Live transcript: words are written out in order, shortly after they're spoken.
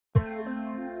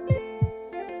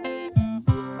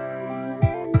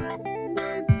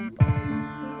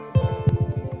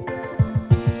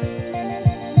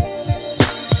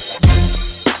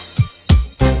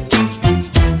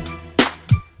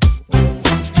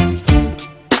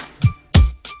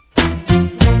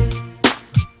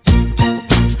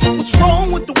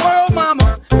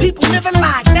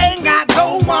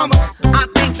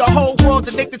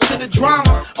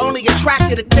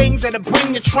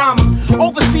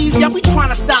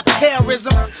to stop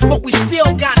terrorism, but we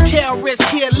still got terrorists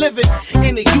here living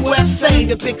in the USA,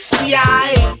 the big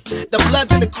CIA, the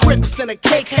Bloods and the Crips and the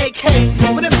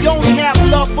KKK. But if you only have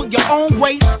love for your own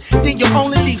race, then you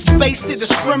only leave space to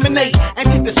discriminate,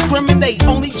 and to discriminate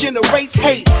only generates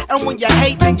hate. And when you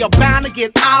hate, then you're bound to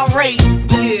get irate.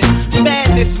 Yeah,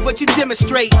 madness is what you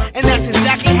demonstrate, and that's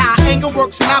exactly how anger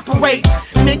works and operates.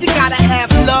 Man, you gotta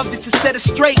have love just to set it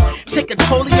straight. Take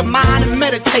control of your mind and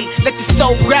meditate. Let your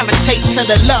soul gravitate to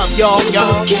the love, y'all.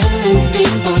 People killing,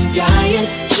 people dying,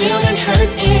 children hurt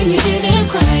and you hear them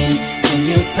crying. Can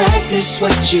you practice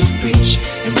what you preach,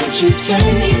 and would you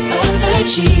turn the other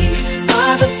cheek?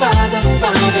 Father, Father,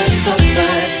 Father, help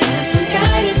us, send some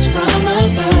guidance from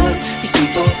above. These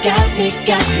people got me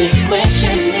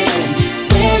questioning,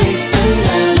 where is the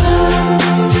love?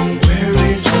 Where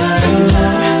is the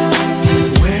love?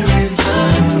 Where is the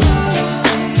love?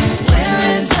 Where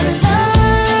is the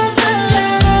love?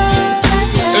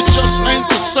 It just ain't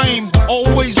the same,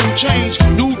 always in change.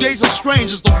 New days are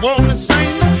strange, is the world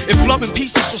insane? If love and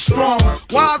peace is so strong,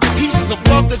 why are the pieces of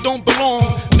love that don't belong?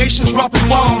 Nations dropping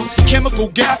bombs, chemical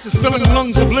gases filling the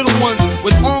lungs of little ones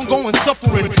with ongoing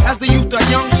suffering as the youth are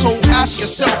young. So ask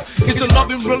yourself, is the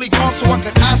loving really gone? So I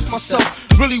could ask myself,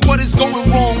 really what is going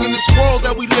wrong in this world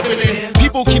that we living in?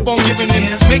 People keep on giving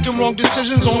in, making wrong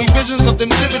decisions, only visions of them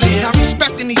dividends. Not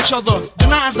respecting each other,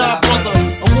 denies our brother.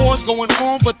 A war's going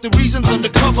on, but the reason's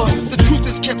undercover. The truth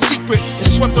is kept secret,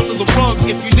 it's swept under the rug.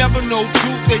 If you never know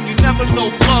truth, then you never know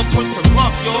love. What's the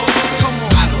love, y'all? Come on,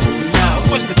 I don't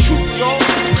know. What's the truth, y'all?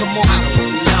 Come on, I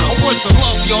don't know. What's the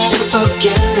love, y'all? People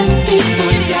killing, people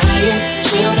dying,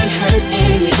 children hurt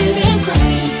and you hear them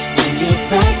crying. When you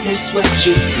practice what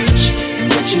you preach, and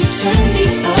would you turn the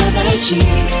other cheek?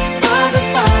 Father,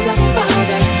 Father,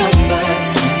 Father, help us,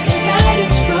 send some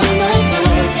guidance from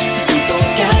above. These people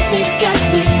got me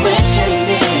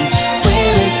questioning,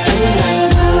 where is the love?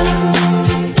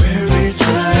 Where is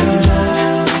the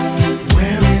love?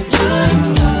 Where is the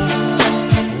love?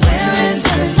 Where is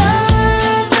the love?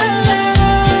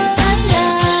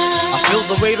 I feel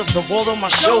the weight of the world on my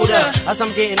shoulder. As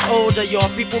I'm getting older, your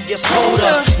people get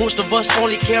colder. Most of us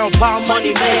only care about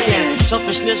money making.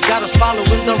 Selfishness got us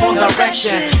following the wrong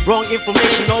direction. Wrong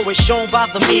information always shown by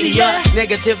the media.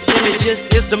 Negative images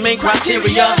is the main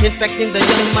criteria, infecting the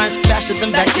young minds faster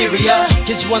than bacteria.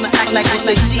 Kids wanna act like what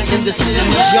they see in the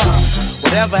cinema.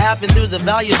 Whatever happened to the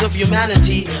values of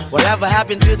humanity? Whatever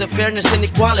happened to the fairness and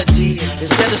equality?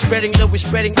 Instead of spreading love, we're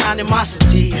spreading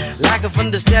animosity. Lack of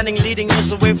understanding leading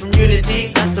us away from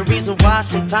unity. That's the reason why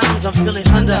sometimes I'm feeling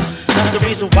under. That's the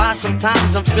reason why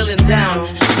sometimes I'm feeling down.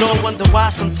 It's no wonder why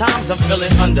sometimes I'm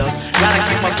feeling under. Gotta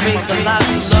keep my faith alive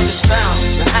till love is found.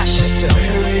 Now ask yourself,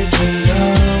 where is the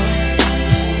love?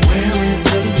 Where is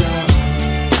the love?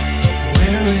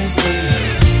 Where is the love?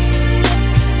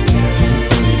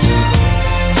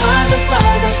 Father,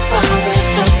 Father, Father,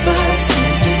 help us,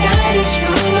 send some guidance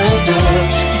from above.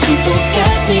 These people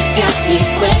got me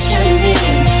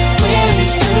questioning, where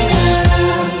is the love?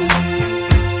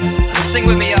 sing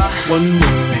with me, y'all. One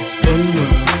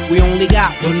word, we only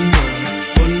got one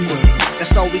word,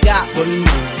 that's all we got. One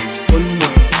word,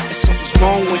 and something's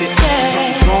wrong with it,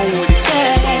 something's wrong with it,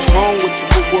 something's wrong with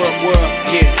the world,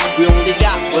 yeah. We only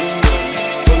got one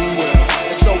word,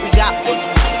 that's all we got. One word.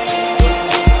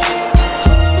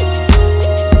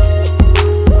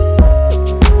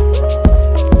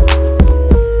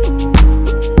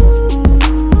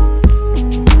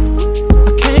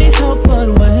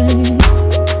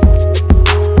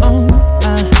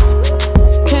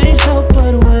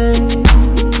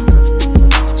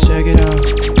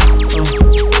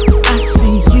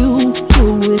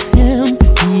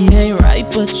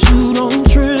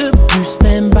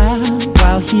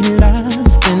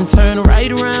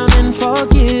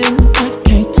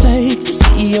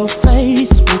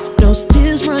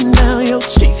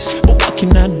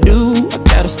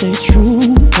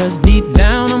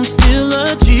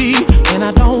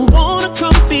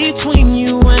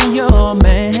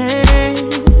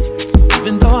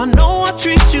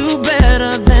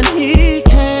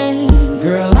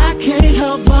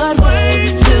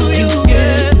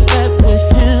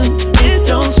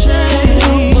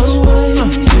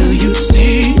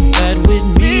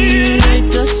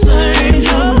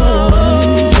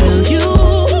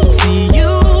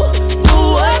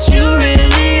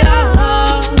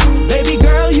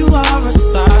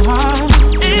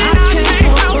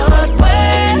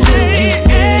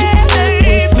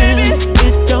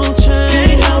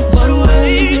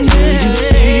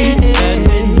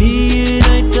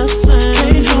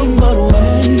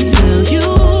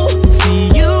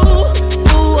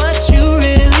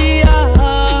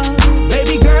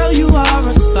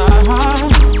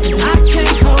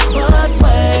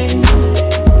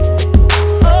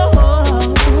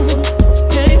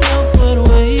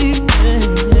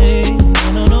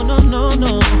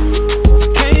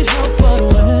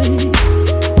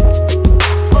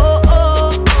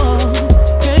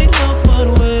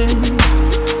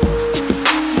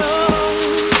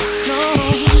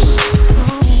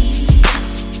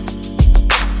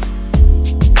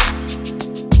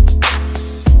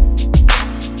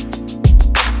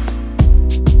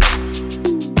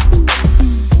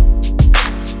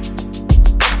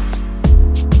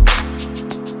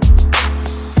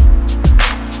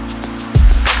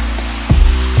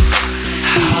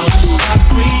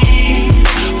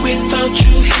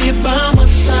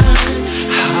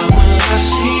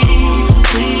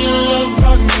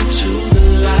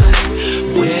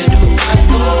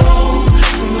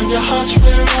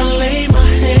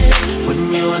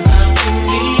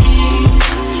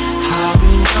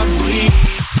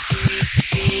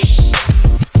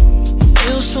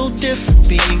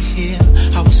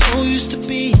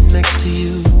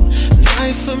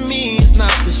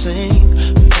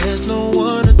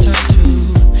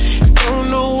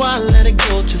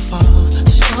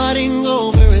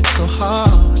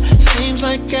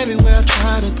 everywhere I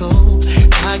try to go,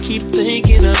 I keep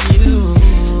thinking of you.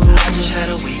 I just had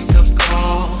a wake-up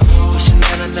call, wishing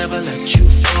that I never let you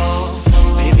fall.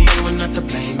 Baby, you were not to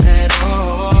blame at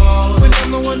all, when I'm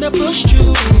the one that pushed you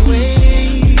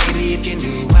away. Baby, if you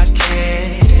knew I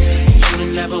cared,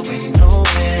 you'd never went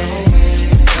nowhere.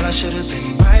 Girl, I should've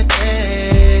been right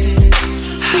there.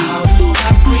 How do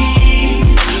I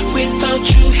breathe without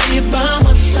you here by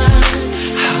my side?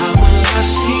 How will I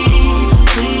see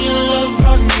when your love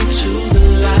brought me to the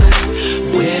light?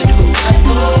 Where do I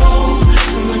go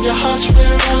when your heart's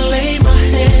where I lay my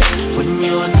head? When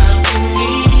you're not with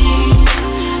me,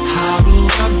 how do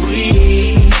I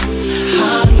breathe?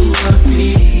 How do I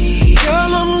breathe?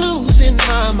 Girl, I'm losing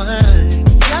my mind.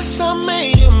 Yes, I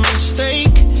made a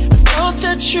mistake. I thought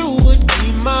that you would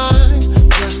be mine.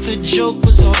 Just the joke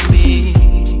was on me.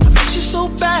 I miss you so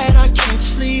bad I can't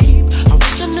sleep. I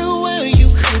wish I knew where you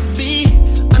could be.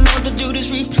 I know the dude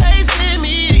is replacing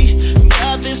me.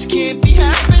 God, this can't be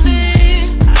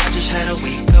happening. I just had a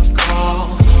wake-up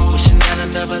call, wishing that I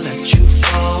never let you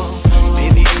fall.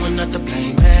 Baby, you were not to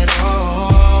blame at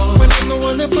all, when I'm the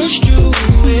one that pushed you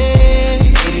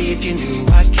away. Baby, if you knew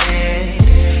I cared,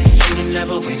 you'd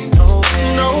never went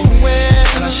nowhere.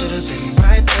 And I should've been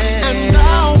right there. And I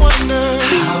wonder,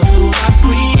 how do I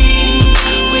breathe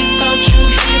without you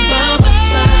here by my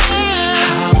side?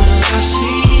 How will I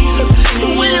see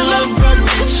when your love brought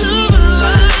me to the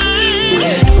light?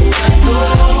 Where do I go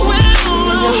when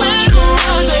your heart's where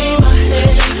I lay my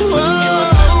head? When you're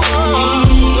not with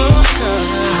me,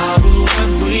 how do I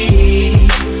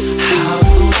breathe? How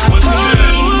do I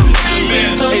breathe?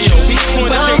 Hey yo, we just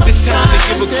wanna take this time to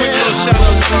give a quick little shout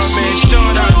out to our man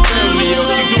Sean out in Germany. Yo,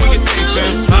 you doing your thing,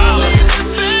 man. Holla.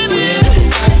 Where do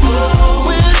I go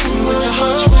when your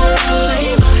heart's where I lay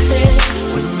my head?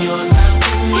 When you're not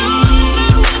with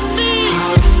me,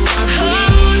 how do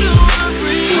I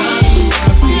breathe? How do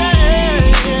I breathe?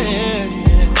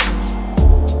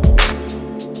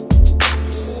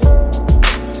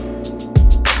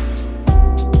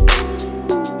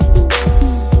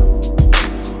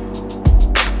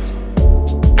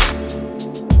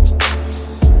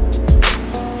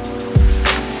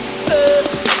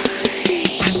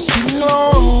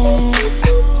 Belong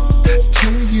to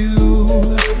you,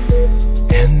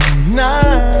 and I'm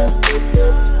not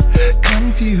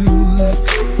confused.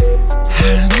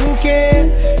 I don't care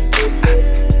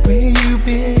where you've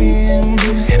been,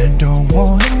 and I don't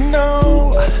wanna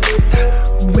know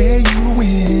where you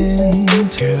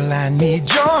went. Girl, I need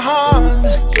your heart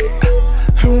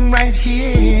right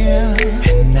here,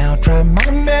 and I'll try my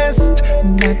best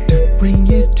not to bring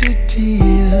you to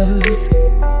tears.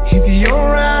 If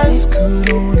your eyes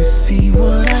could only see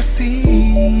what I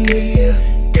see,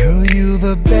 girl, you're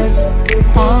the best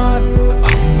part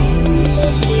of me.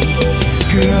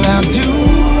 Girl, I'll do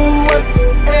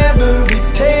whatever it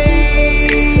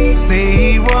takes,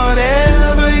 say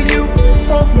whatever you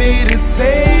want me to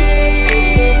say.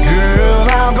 Girl,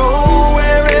 I'll go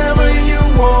wherever you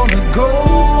wanna go.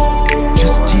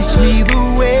 Just teach me the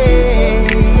way,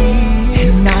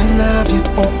 and I love you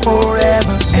for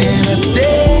forever and a day.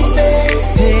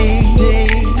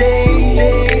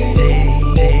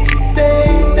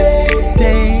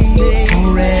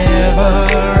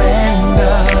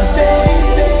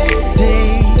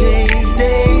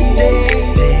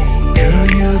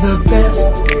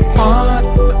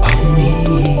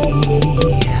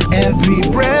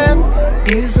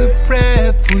 Is a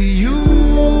prayer for you.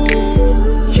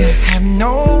 You have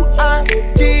no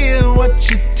idea what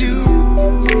you do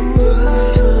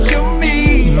to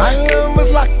me. My love was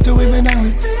locked away, but now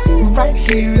it's right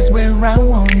here is where I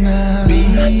wanna be.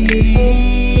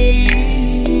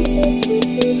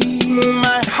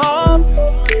 My heart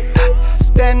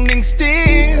standing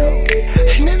still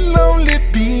in a lonely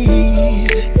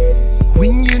beat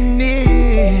when you're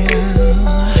near.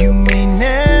 You may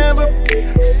never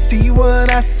see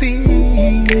what I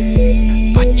see.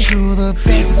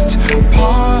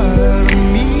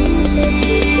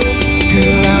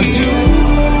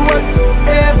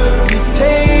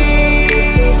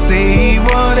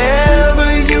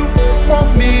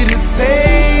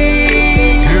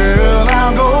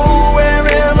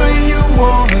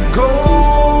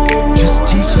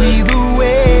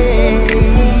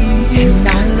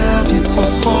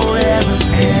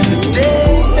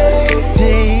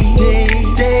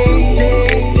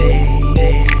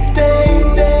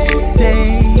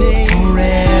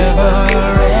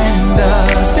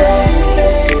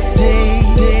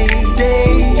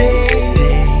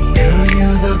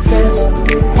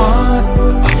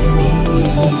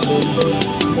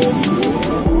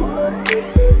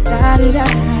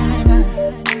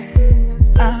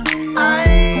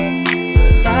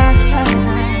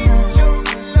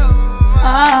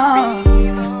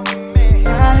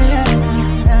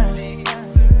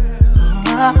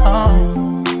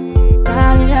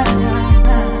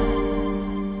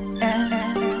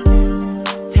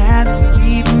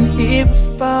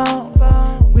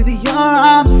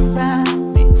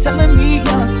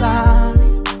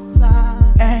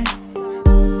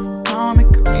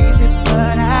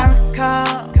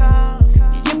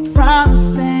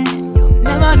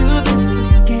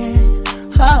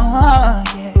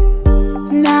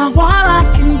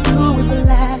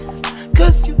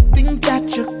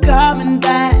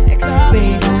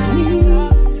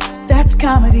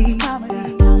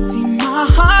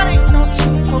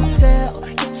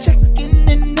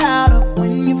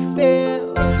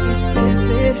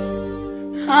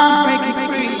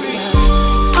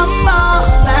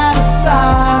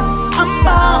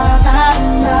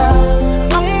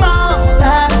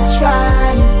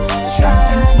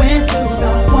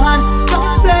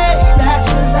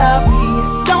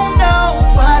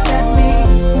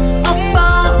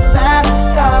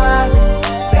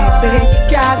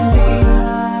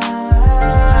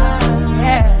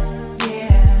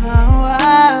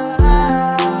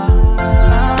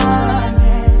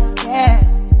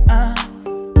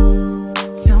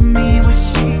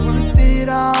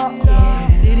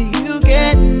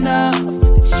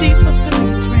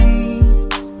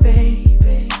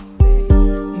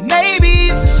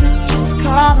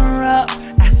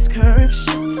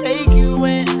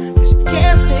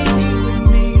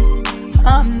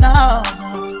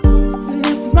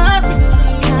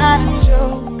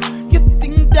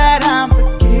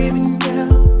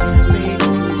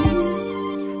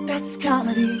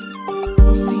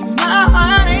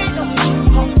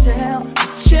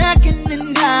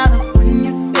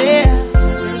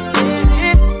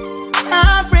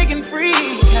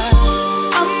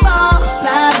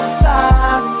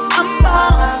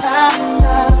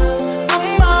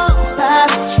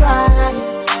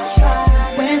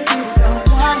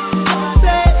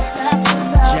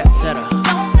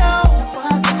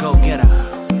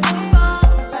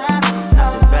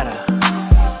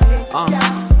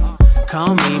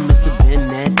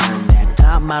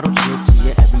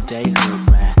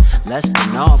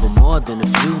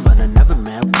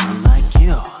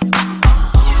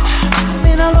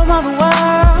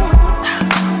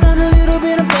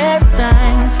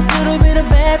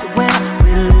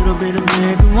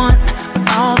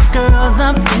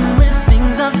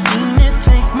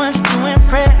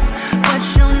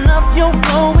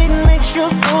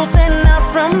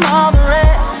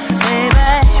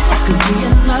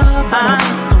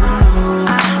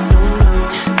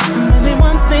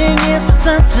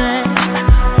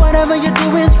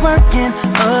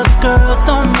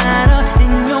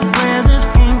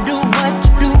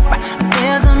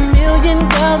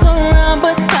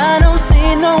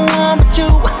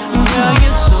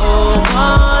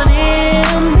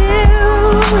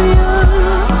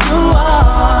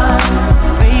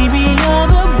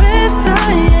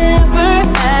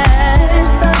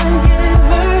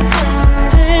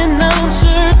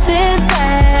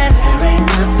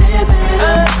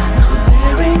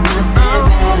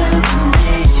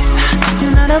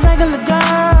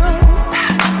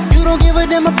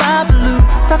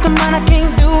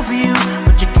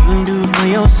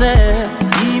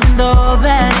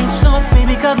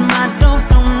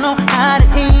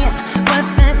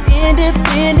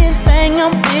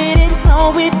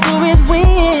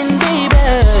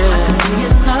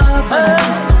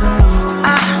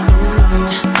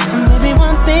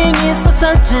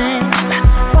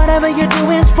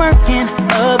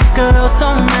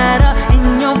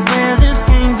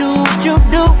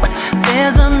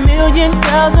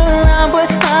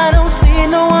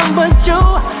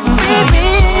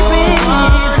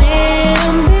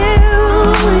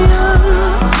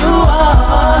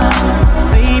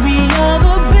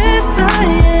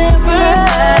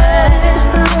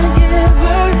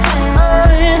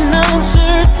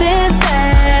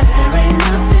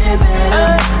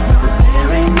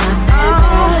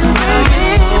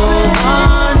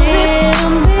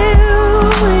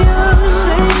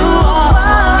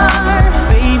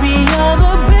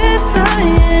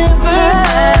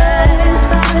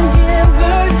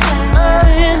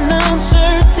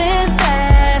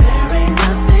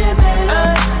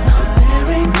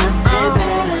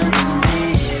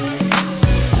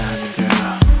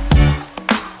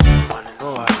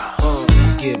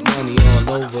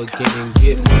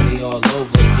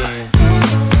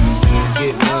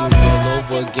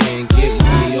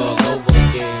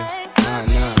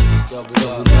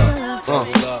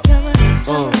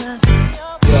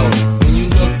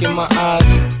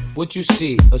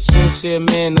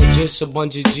 A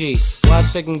bunch of G. Why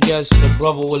second guess a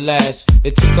brother will last?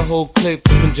 It took a whole clip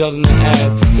from Jordan to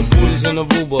Ab. The Buddha's in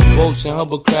Aruba, boats and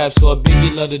hovercraft. So a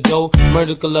biggie love the dough,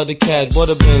 murder could love the cash. Bought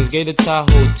a Benz, gave the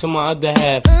Tahoe to my other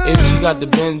half. If she got the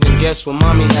Benz, then guess what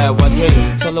mommy had? Why Dre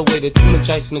tell her wait, too much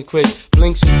ice in the crib.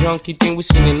 Blinks was drunk, he think we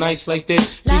seen it nice like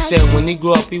this. He said when he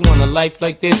grew up, he want a life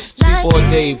like this. Sleep all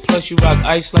day, plus you rock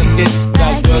ice like this.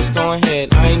 Got girls throwing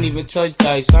head, I ain't even touch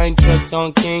dice. I ain't trust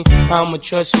Don King, I'ma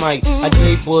trust Mike. I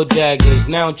did bull daggers,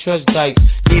 now trust dikes.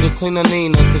 Need a cleaner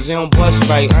Nina, cause they don't bust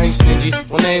right. I ain't stingy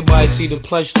when everybody see the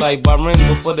plush light. By ring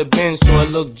before the Benz, so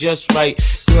it look just right.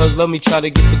 Girls love me, try to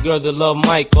get the girl to love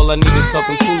Mike. All I need is cup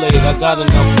and Kool-Aid, I got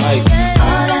enough ice.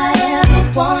 All I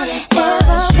ever wanted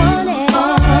was you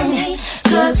for me.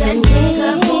 Cause that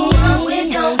nigga who I'm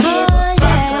with don't give a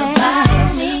fuck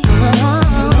about me.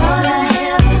 All I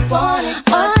ever wanted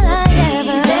was to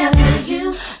be there for you.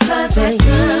 Cause that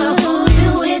girl who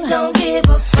you with don't give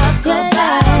a fuck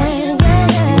about you.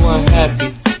 You unhappy,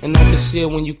 and I can see it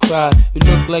when you cry. You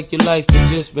look like like your life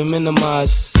has just been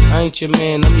minimized. I ain't your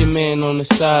man, I'm your man on the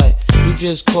side. You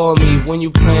just call me when you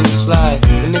plan to slide.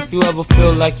 And if you ever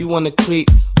feel like you wanna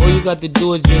creep, all you got to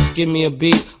do is just give me a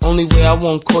beat. Only way I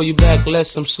won't call you back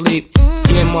unless I'm sleep.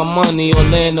 Get my money or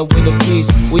land up with a piece.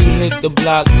 We hit the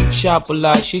block, shop a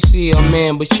lot. She see a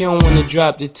man, but she don't wanna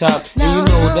drop the top. And you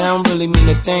know that don't really mean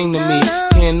a thing to me.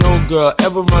 Can't no girl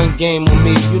ever run game on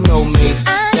me. You know me,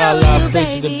 got a lot of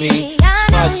places to be.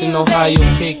 Spots in Ohio,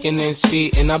 kicking and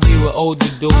seat. And I be with older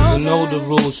dudes and know the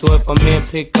rules. So if a man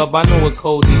pick up, I know what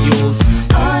code to use.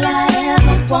 All I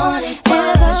ever wanted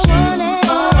was you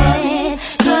for me.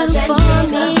 'Cause that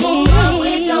nigga who I'm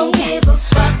with don't give a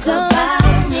fuck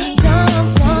about me.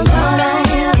 All I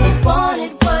ever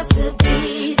wanted was to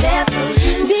be there for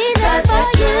you. 'Cause that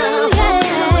girl who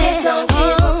I'm with don't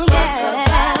give a fuck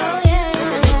about you.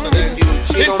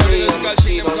 She gon' be on me,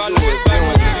 she gon' do it.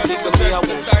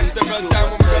 Several times when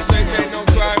we say ain't no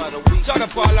crime. Shut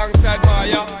up alongside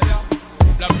Maya.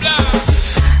 Blah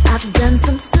blah. I've done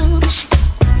some stupid shit.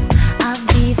 I've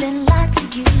even lied to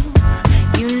you.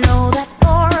 You know that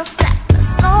for a fact.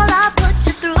 That's all I put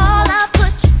you through. All I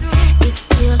put you through. It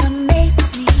still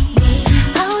amazes me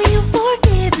how you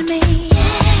forgive me.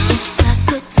 If I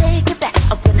could take it back,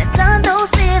 I wouldn't have done those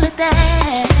silly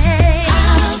things.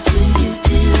 How do you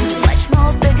do? Much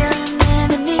more bigger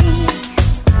than me.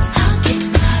 How can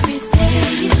I repay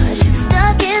you? 'Cause you're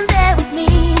stuck in there with me.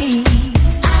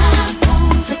 I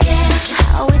won't forget you.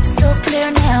 How it's so clear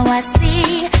now I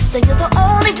see. So you're the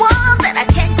only one that I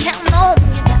can't count on.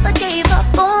 You never gave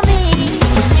up on me.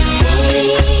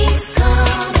 Things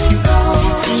come and go.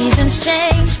 Seasons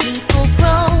change, people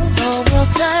grow, the world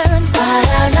turns, but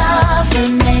our love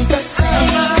remains the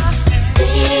same.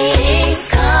 Things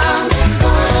come and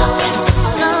go. Winter,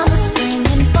 summer, spring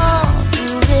and fall.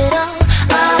 Through it all,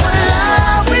 our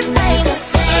love remains the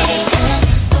same.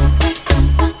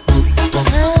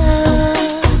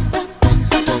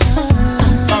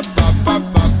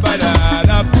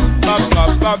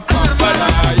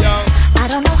 I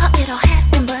don't know how it'll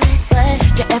happen, but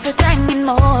you're everything and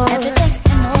more. Everything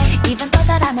and more. Even thought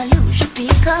that I'ma lose you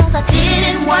because I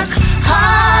didn't work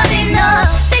hard enough.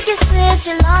 Biggest sin,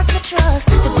 she lost my trust,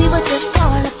 that we would just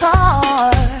fall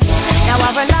apart. Now I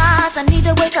realize I need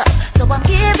to wake up, so I'm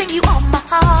giving you all my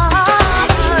heart.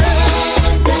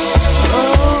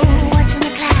 Oh, watching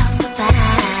the clouds go by.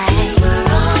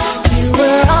 You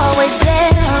were always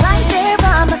there, right there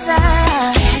by my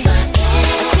side.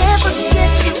 Can't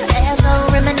forget you as I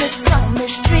reminisce on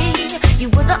this tree. You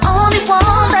were the only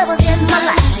one that was in my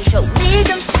life. You showed me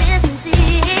consistency.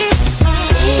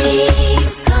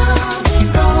 Things come and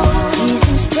go.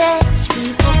 Seasons change,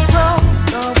 people grow,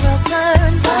 the world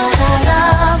turns, but our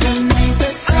love remains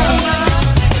the same.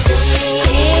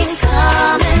 Things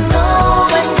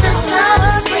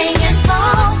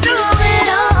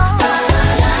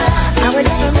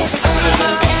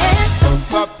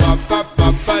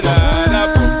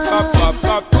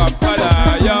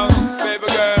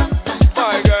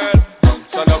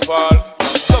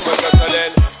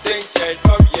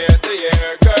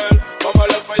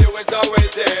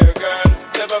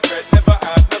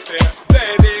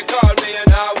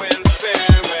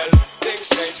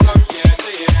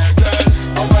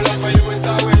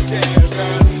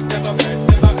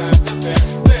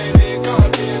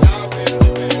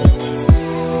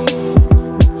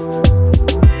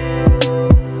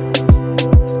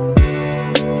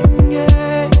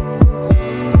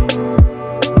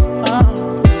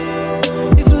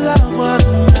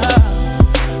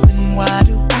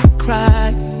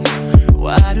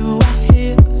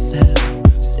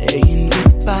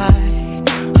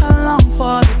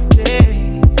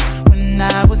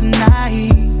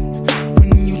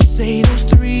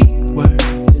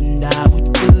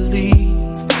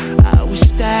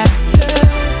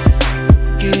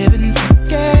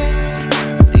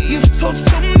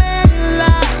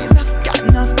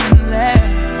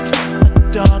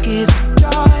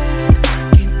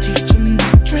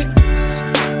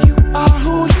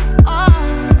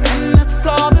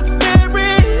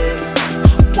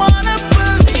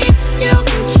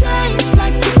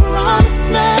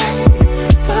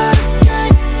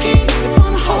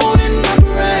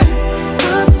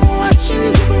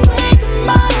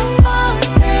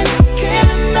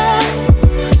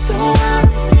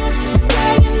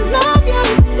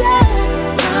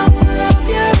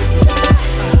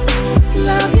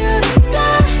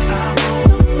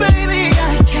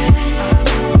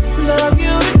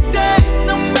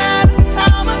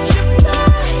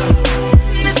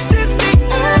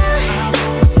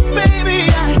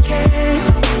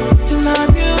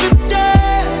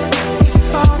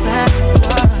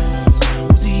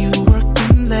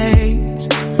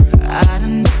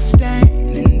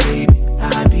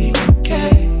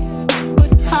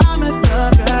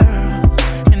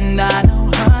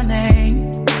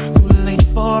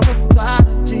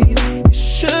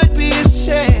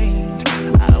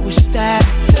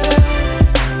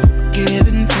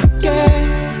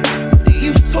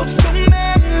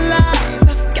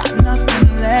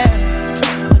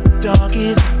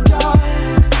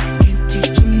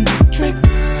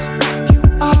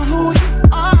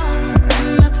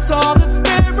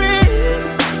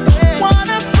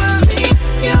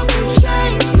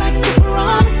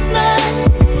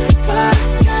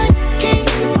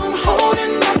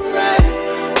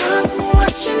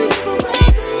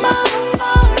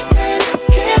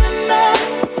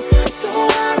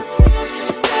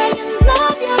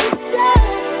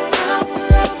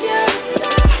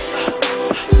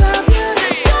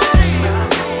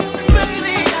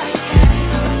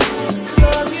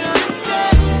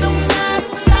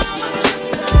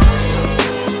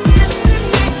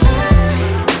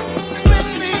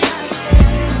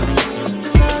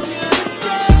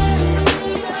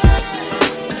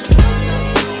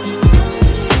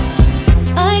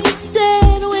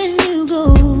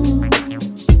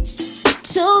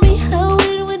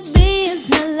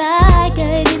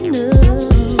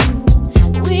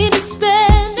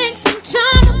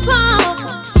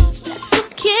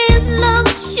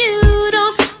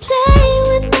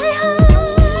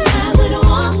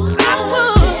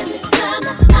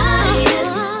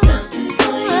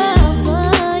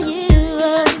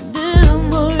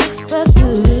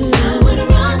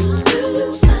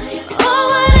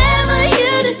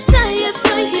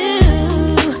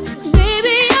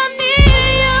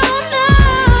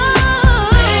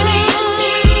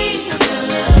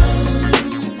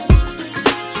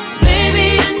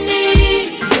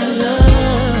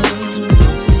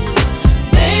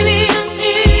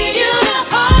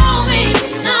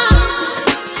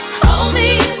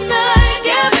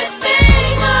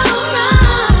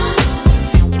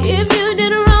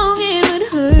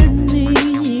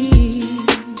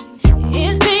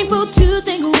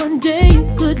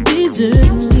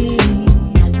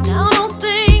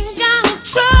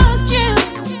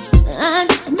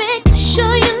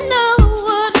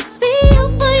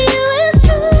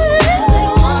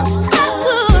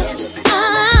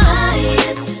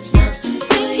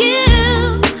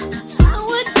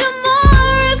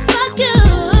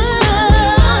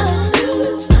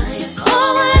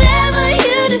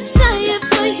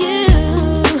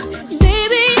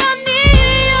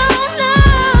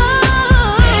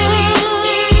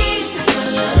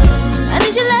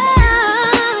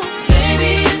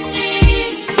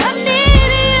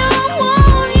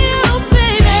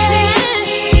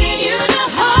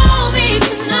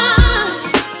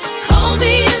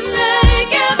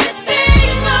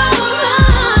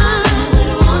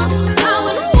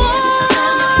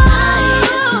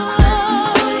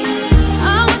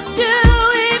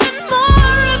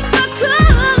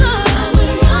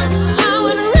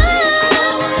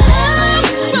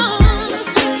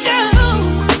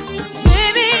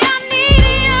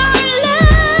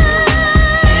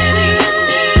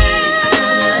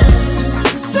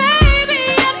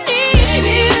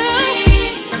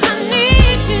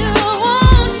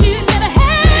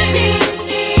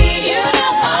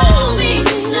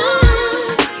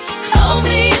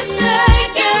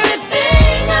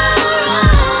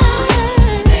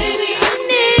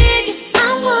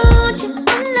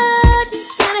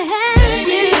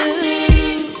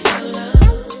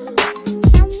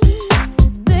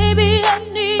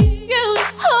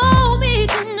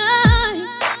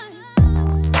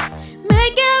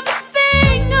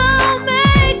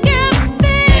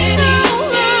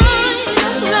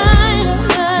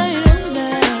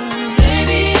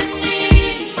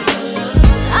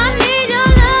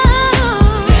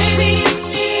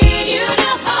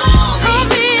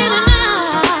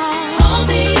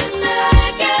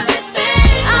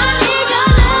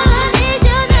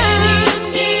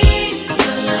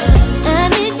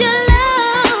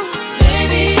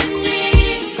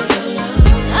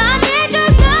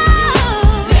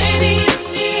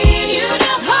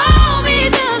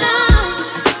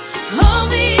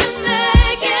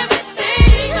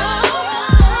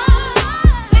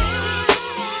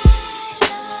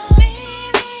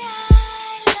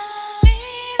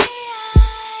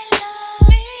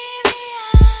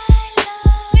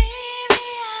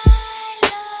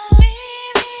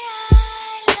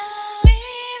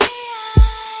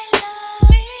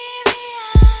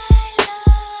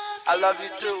I love you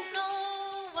too.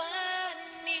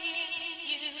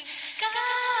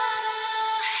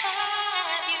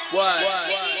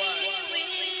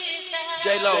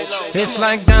 J-Lo. It's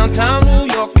like downtown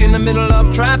New York in the middle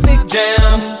of traffic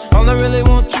jams. All I really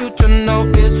want you to know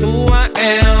is who I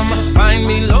am. Find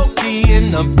me low-key in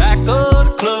the back of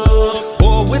the club,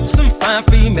 or with some fine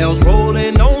females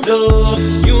rolling on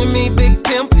dubs. You and me big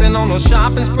pimpin' on a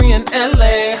shopping spree in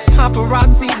LA.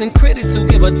 Paparazzis and critics who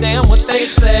give a damn what they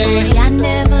say. Boy, I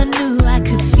never knew I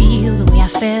could feel the way I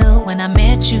felt when I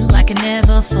met you. I can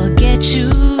never forget you.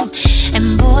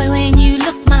 And boy, when you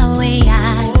look my way,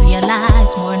 I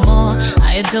realize more and more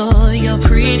I adore your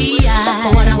pretty eyes.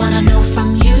 But what I wanna know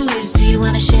from you is, do you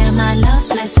wanna share my love's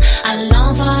bliss? I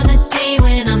long for the day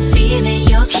when I'm feeling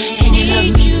your kiss. Can you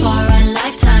love me for a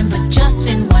lifetime, but just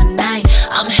in one night?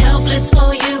 I'm helpless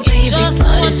for you, baby,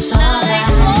 but it's alright.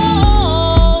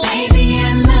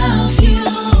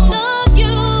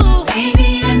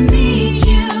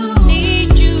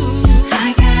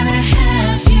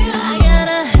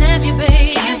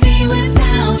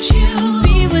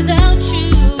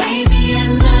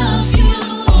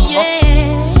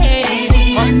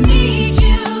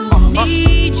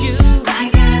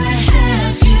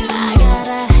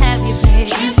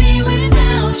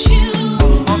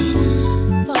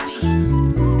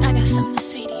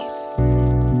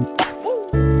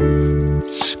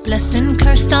 Blessed and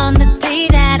cursed on the day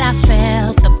that I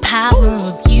felt the power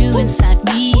of you inside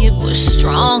me. It was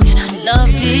strong and I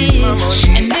loved it.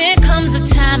 And there comes a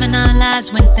time in our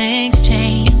lives when things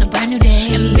change. It's a brand new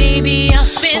day, and baby, I'll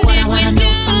spend it with you. What I wanna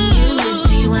know from you is,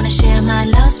 do you wanna share my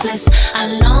love's bliss? I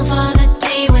long for the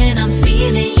day when I'm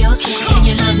feeling your kiss. Can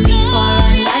you love me for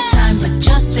a lifetime, but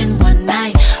just in one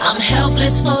night? I'm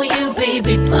helpless for you,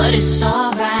 baby, but it's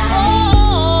alright.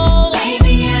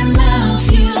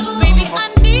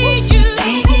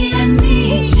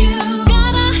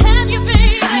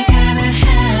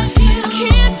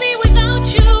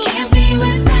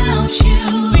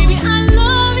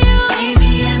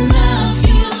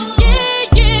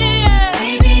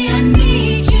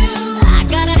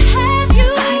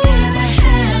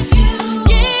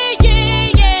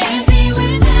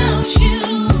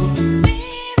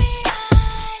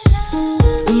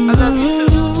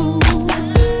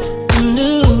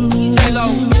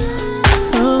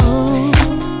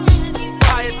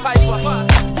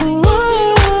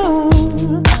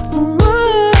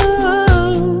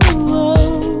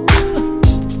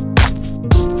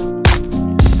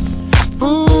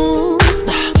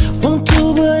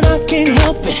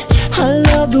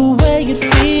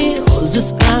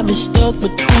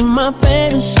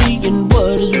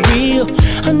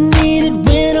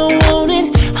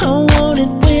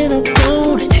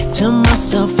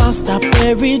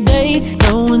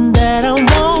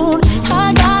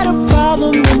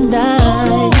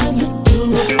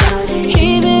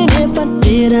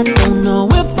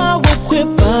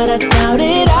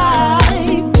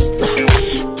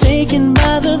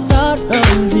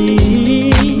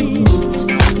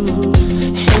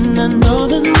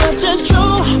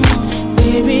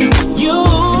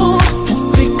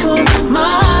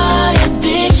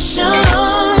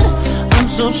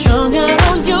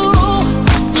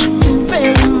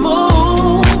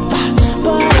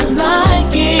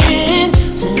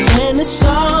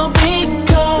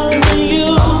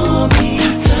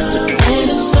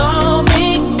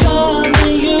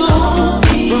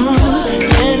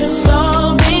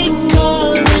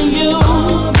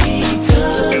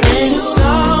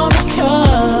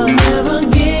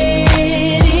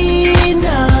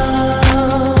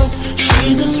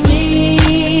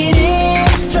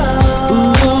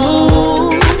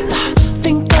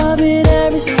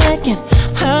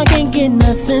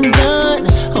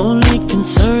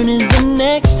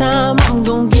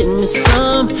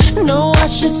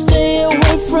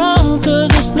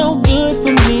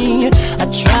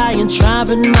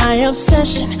 But my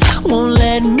obsession won't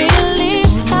let me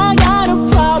leave.